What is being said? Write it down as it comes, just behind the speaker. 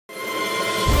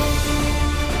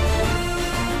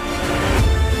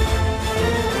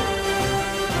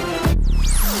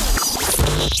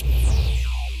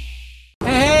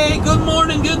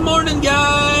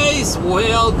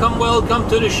welcome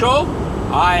to the show.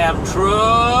 I am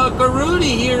Trucker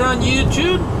Rudi here on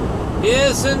YouTube.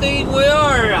 Yes, indeed we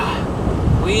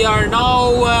are. We are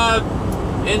now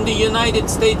in the United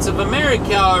States of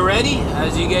America already.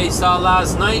 As you guys saw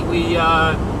last night,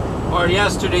 or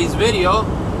yesterday's video,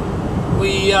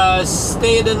 we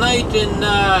stayed the night in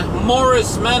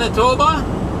Morris,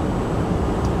 Manitoba.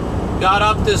 Got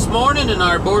up this morning and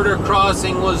our border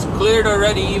crossing was cleared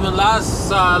already, even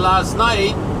last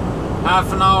night,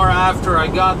 half an hour after I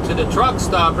got to the truck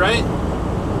stop, right?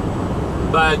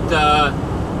 But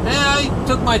yeah, I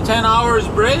took my 10 hours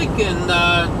break and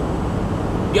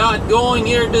got going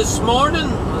here this morning.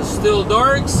 It was still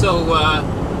dark, so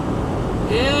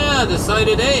yeah, I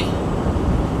decided, hey,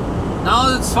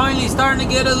 now it's finally starting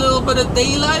to get a little bit of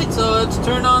daylight, so let's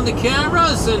turn on the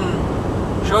cameras and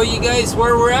show you guys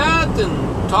where we're at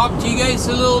and talk to you guys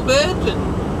a little bit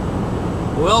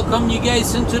and welcome you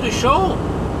guys into the show.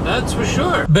 That's for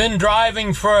sure. Been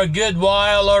driving for a good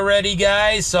while already,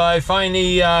 guys, so I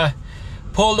finally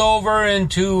pulled over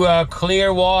into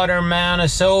Clearwater,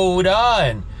 Manitoba,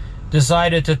 and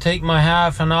decided to take my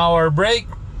half an hour break.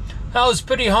 I was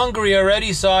pretty hungry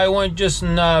already, so I went just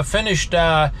and finished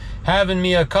having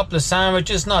me a couple of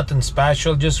sandwiches, nothing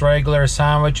special, just regular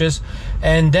sandwiches.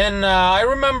 And then I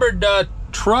remembered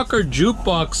Trucker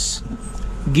Jukebox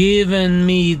giving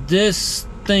me this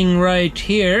thing right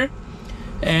here,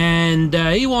 and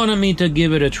he wanted me to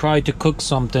give it a try to cook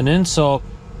something in, so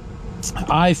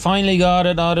I finally got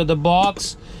it out of the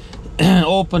box,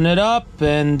 opened it up,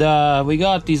 and we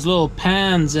got these little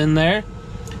pans in there.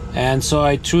 And so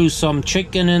I threw some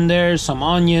chicken in there, some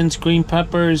onions, green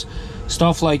peppers,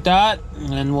 stuff like that,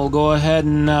 and we'll go ahead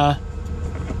and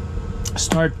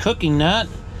start cooking that.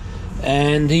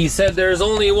 And he said there's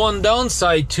only one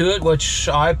downside to it, which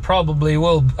I probably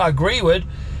will agree with,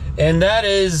 and that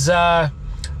is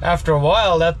after a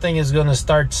while that thing is going to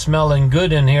start smelling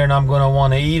good in here and I'm going to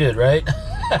want to eat it, right?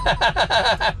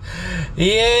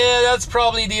 Yeah, that's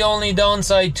probably the only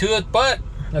downside to it, but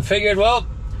I figured, well,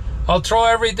 I'll throw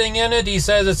everything in it. He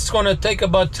says it's going to take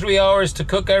about 3 hours to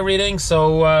cook everything,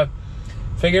 so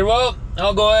figured, well,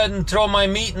 I'll go ahead and throw my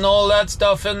meat and all that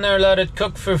stuff in there, let it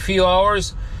cook for a few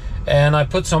hours. And I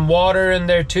put some water in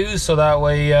there too, so that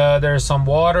way there's some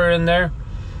water in there.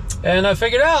 And I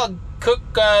figured I'll cook,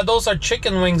 those are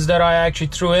chicken wings that I actually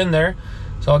threw in there,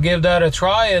 so I'll give that a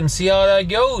try and see how that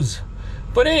goes.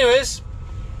 But anyways,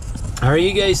 are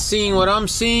you guys seeing what I'm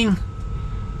seeing?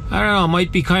 I don't know, it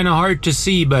might be kind of hard to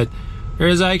see, but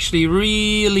there's actually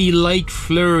really light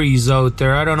flurries out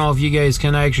there. I don't know if you guys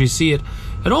can actually see it.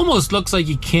 It almost looks like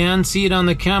you can see it on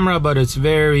the camera, but it's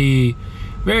very,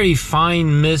 very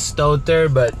fine mist out there.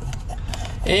 But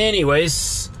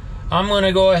anyways, I'm going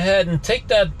to go ahead and take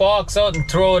that box out and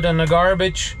throw it in the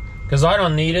garbage, because I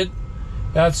don't need it.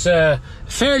 That's a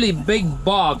fairly big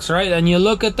box, right? And you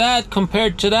look at that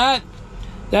compared to that,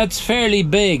 that's fairly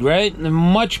big, right?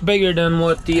 Much bigger than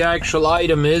what the actual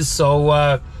item is. So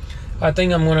I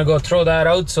think I'm gonna go throw that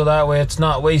out, so that way it's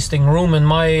not wasting room in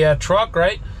my truck,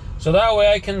 right? So that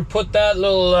way I can put that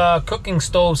little cooking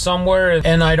stove somewhere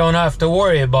and I don't have to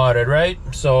worry about it, right?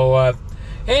 So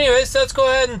anyways, let's go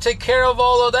ahead and take care of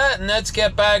all of that and let's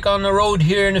get back on the road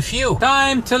here in a few.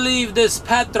 Time to leave this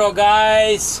Petro,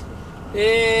 guys.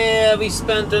 Yeah, we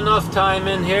spent enough time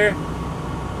in here.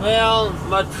 Well,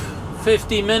 but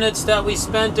 50 minutes that we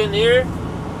spent in here,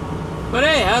 but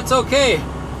hey, that's okay.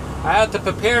 I had to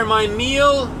prepare my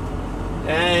meal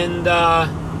and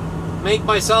make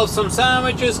myself some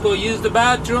sandwiches, go use the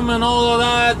bathroom and all of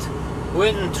that.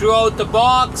 Went and threw out the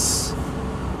box,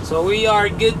 so we are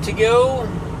good to go.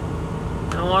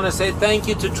 I want to say thank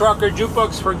you to Trucker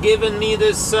Jukebox for giving me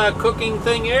this cooking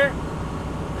thing here.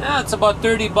 Yeah, it's about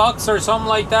 30 bucks or something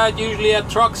like that, usually at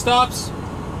truck stops.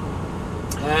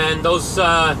 And those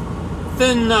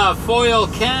thin foil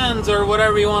cans, or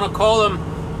whatever you want to call them,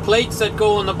 plates that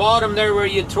go on the bottom there where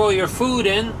you throw your food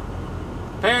in.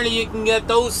 Apparently you can get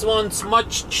those ones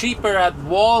much cheaper at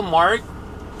Walmart.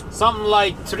 Something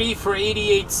like 3 for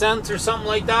 88 cents or something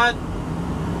like that.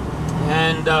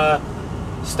 And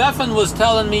Stefan was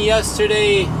telling me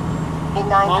yesterday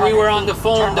when we were on the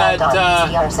phone that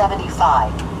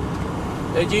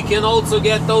that you can also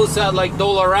get those at like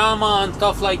Dollarama and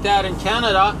stuff like that in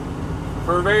Canada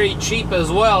for very cheap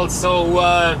as well. So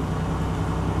I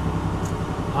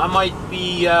might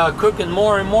be cooking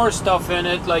more and more stuff in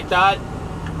it like that,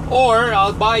 or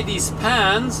I'll buy these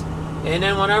pans and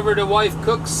then whenever the wife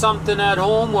cooks something at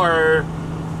home, or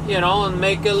you know, and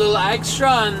make a little extra,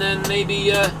 and then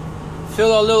maybe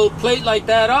fill a little plate like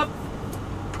that up,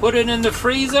 put it in the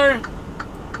freezer,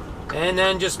 and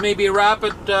then just maybe wrap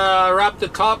the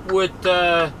top with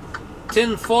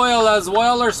tin foil as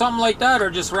well, or something like that, or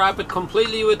just wrap it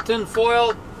completely with tin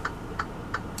foil,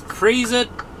 freeze it,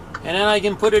 and then I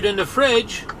can put it in the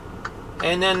fridge,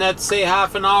 and then let's say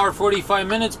half an hour, 45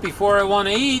 minutes before I want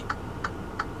to eat,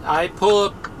 I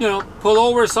pull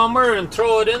over somewhere and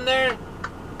throw it in there,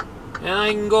 and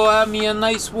I can go have me a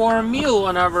nice warm meal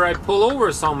whenever I pull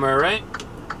over somewhere, right?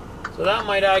 So that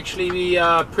might actually be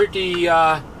a pretty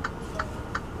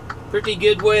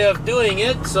good way of doing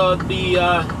it. So it'd be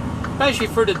especially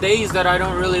for the days that I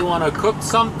don't really want to cook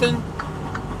something,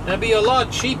 it'd be a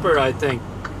lot cheaper, I think.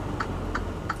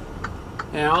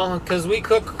 You know, because we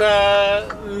cook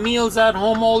meals at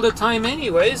home all the time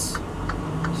anyways.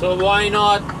 So why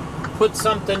not put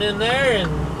something in there and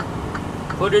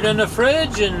put it in the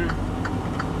fridge and,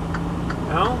 you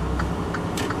know,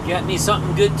 get me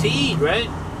something good to eat, right?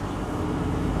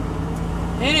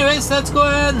 Anyways, let's go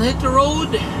ahead and hit the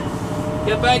road,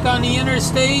 get back on the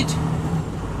interstate,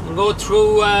 and go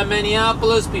through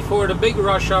Minneapolis before the big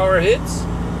rush hour hits.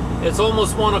 It's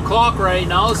almost 1 o'clock right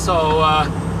now, so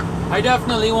I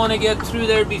definitely want to get through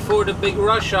there before the big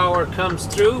rush hour comes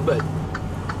through, but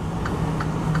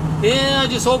yeah, I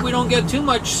just hope we don't get too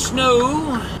much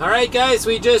snow. Alright guys,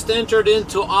 we just entered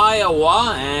into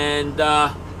Iowa, and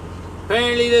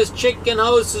apparently this chicken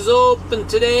house is open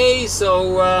today,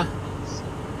 so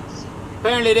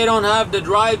apparently they don't have the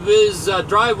drive-wise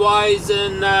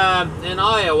in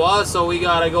Iowa, so we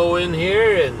gotta go in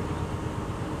here and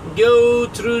go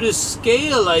through the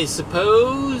scale, I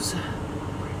suppose.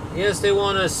 Yes, they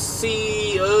want to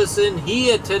see us in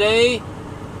here today.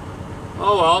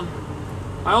 Oh well.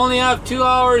 I only have 2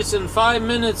 hours and 5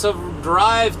 minutes of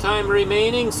drive time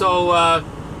remaining, so I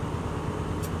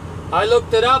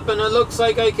looked it up, and it looks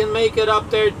like I can make it up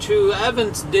there to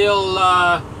Evansdale,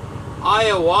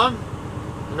 Iowa.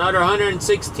 Another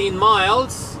 116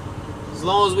 miles. As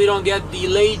long as we don't get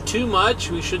delayed too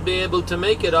much, we should be able to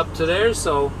make it up to there.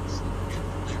 So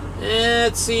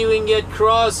let's see if we can get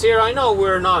across here. I know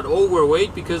we're not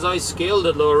overweight because I scaled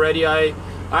it already. I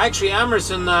actually,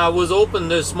 Emerson was open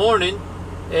this morning,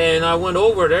 and I went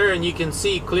over there, and you can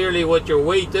see clearly what your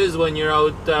weight is when you're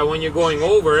out, when you're going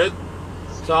over it.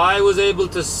 So I was able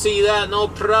to see that, no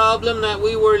problem, that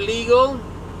we were legal.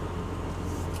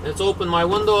 Let's open my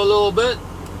window a little bit,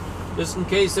 just in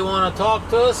case they want to talk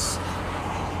to us.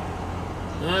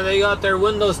 Yeah, they got their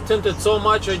windows tinted so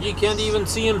much that you can't even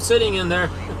see them sitting in there.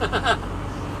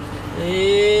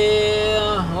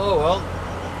 Yeah, oh well.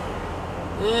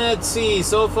 Let's see,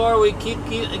 so far we keep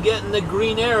getting the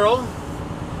green arrow.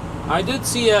 I did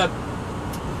see I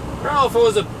don't know if it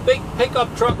was a big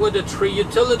pickup truck with a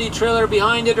utility trailer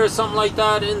behind it or something like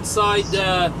that inside,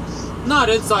 not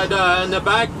inside, in the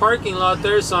back parking lot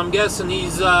there, so I'm guessing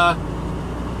he's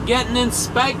getting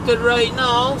inspected right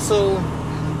now, so,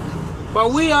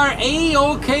 but we are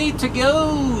A-okay to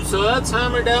go, so let's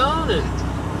hammer down and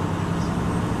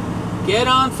get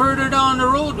on further down the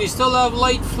road. We still have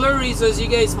light flurries, as you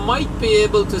guys might be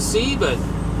able to see, but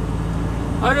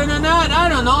other than that, I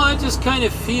don't know, I just kind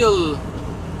of feel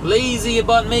lazy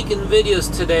about making videos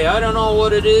today. I don't know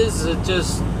what it is, it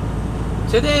just,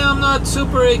 today I'm not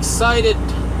super excited.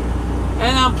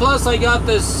 And then plus I got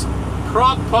this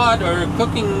crock pot or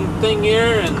cooking thing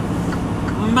here, and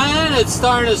man, it's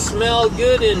starting to smell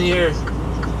good in here.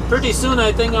 Pretty soon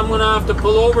I think I'm gonna have to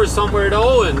pull over somewhere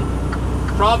though and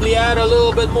probably add a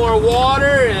little bit more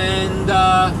water, and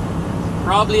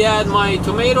probably add my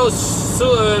tomato sauce,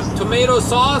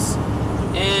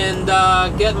 and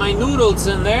get my noodles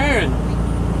in there and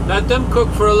let them cook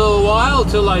for a little while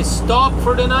till I stop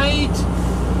for the night,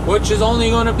 which is only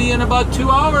going to be in about 2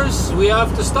 hours. We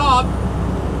have to stop,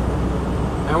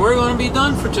 and we're going to be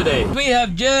done for today. We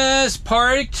have just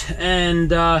parked,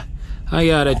 and I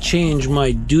gotta change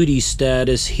my duty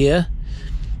status here.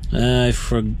 I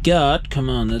forgot. Come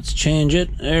on, let's change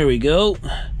it. There we go.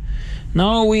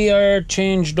 Now we are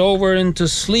changed over into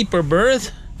sleeper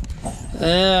berth.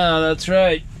 Yeah, that's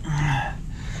right.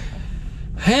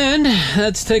 And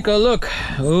let's take a look.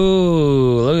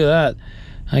 Oh, look at that.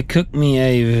 I cooked me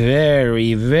a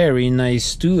very, very nice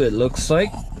stew, it looks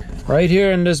like. Right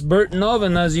here in this Burton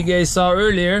oven, as you guys saw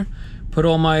earlier. Put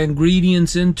all my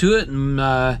ingredients into it. And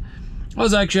I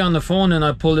was actually on the phone, and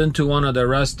I pulled into one of the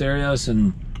rest areas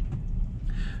and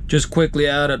just quickly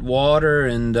added water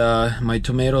and my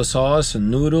tomato sauce and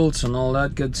noodles and all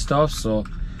that good stuff. So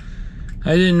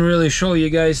I didn't really show you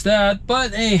guys that,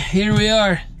 but hey, here we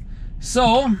are.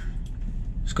 So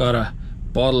just got a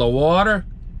bottle of water,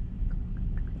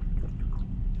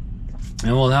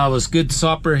 and we'll have us good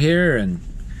supper here and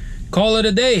call it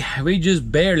a day. We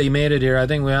just barely made it here. I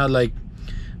think we had like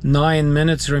 9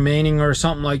 minutes remaining or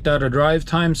something like that of drive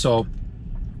time, so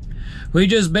we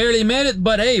just barely made it,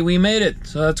 but hey, we made it.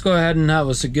 So let's go ahead and have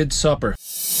us a good supper.